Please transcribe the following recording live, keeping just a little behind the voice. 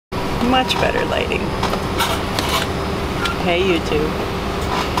Much better lighting. Hey, YouTube.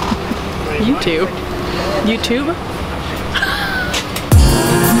 YouTube? YouTube?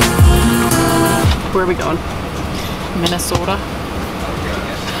 Where are we going? Minnesota.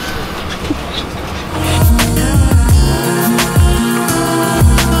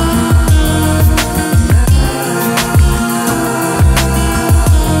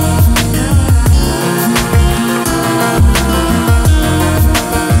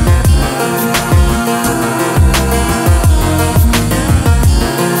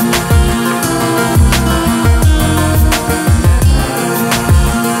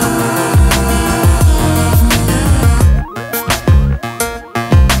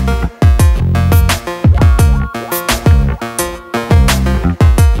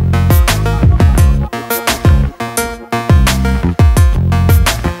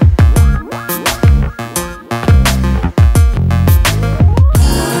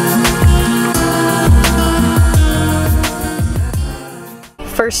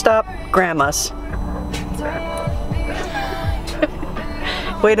 First stop, Grandma's.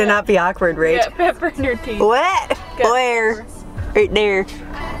 Way to not be awkward, Rach. Got pepper in your teeth. What? Where? Right there.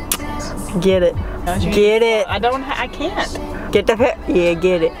 Get it. Get it. I can't. Get the pep. Yeah,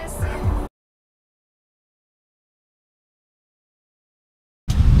 get it.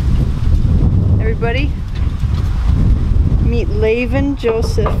 Everybody, meet Laven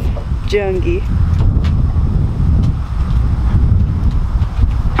Joseph Jungi.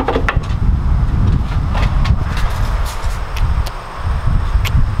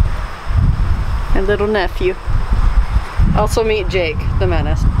 My little nephew. Also meet Jake, the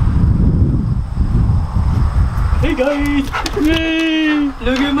menace. Hey guys! Yay!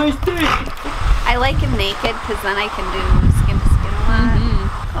 Look at my stick! I like him naked because then I can do skin to skin a lot.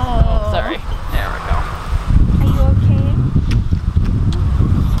 Mm-hmm. Oh, sorry. There we go. Are you okay?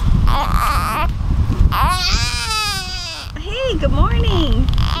 Hey, good morning.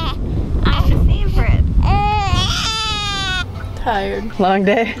 I'm the favorite. Tired. Long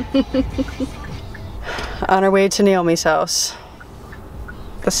day. On our way to Naomi's house.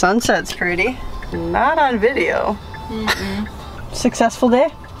 The sunset's pretty. Not on video. Mm-mm. Successful day?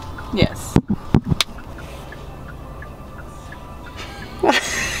 Yes.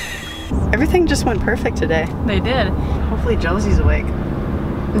 Everything just went perfect today. They did. Hopefully Josie's awake.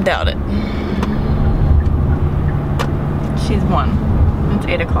 Doubt it. She's 1. It's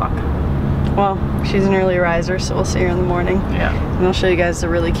 8 o'clock. Well, she's an early riser, so we'll see her in the morning. Yeah. And I'll show you guys the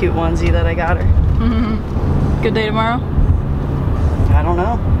really cute onesie that I got her. Mm-hmm. Good day tomorrow? I don't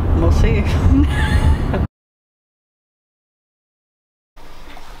know. We'll see.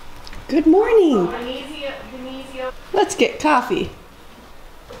 Good morning. Let's get coffee.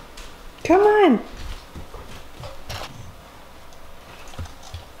 Come on.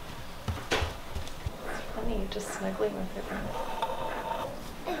 It's funny, you're just snuggling with her.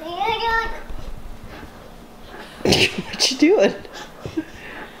 What you doing?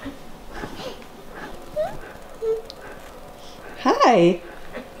 Hi.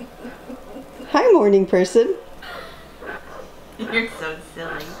 Hi, morning person. You're so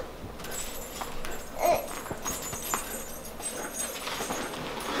silly.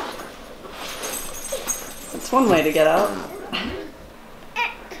 That's one way to get out.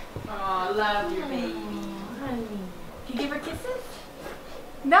 Oh, love your baby. Honey. Did you give her kisses?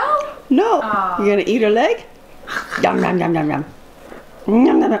 No? No. Aw. You gonna eat her leg? Yum, yum, yum, yum, yum. Yum,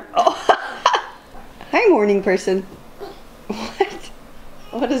 yum, yum. Oh. Hi, morning person. What?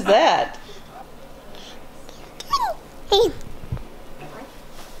 What is that?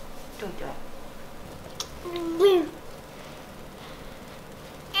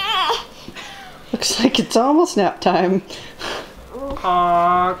 Looks like it's almost nap time.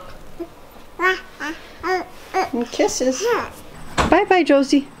 And kisses. Bye-bye,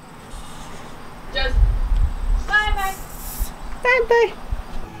 Josie. Just bye-bye. Bye-bye.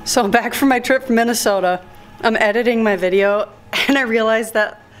 So I'm back from my trip from Minnesota. I'm editing my video and I realized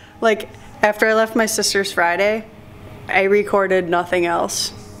that, like, after I left my sister's Friday, I recorded nothing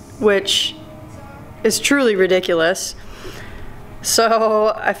else, which is truly ridiculous.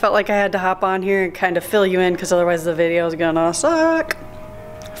 So I felt like I had to hop on here and kind of fill you in because otherwise the video is gonna suck.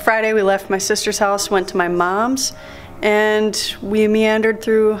 Friday we left my sister's house, went to my mom's, and we meandered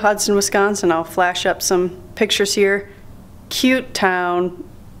through Hudson, Wisconsin. I'll flash up some pictures here. Cute town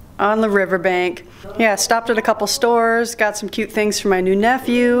on the riverbank. Yeah, stopped at a couple stores, got some cute things for my new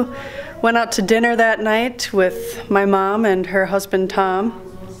nephew. Went out to dinner that night with my mom and her husband Tom.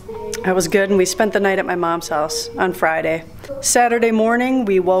 That was good, and we spent the night at my mom's house on Friday. Saturday morning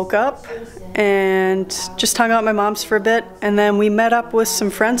we woke up and just hung out at my mom's for a bit, and then we met up with some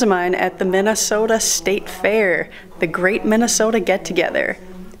friends of mine at the Minnesota State Fair, the Great Minnesota Get-Together.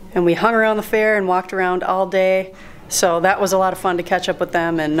 And we hung around the fair and walked around all day, so that was a lot of fun to catch up with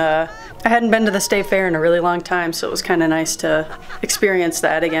them. And I hadn't been to the State Fair in a really long time, so it was kind of nice to experience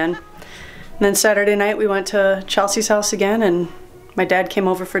that again. And then Saturday night we went to Chelsea's house again, and my dad came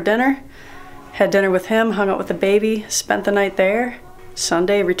over for dinner. Had dinner with him, hung out with the baby, spent the night there.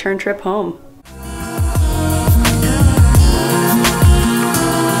 Sunday, return trip home.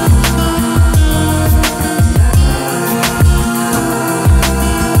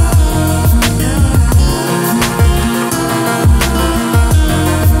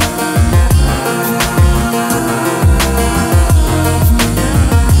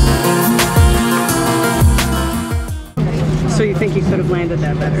 So you think you could have landed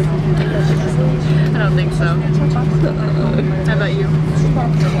that better? I don't think so. How about you?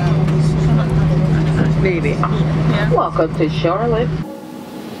 Maybe. Yeah. Welcome to Charlotte.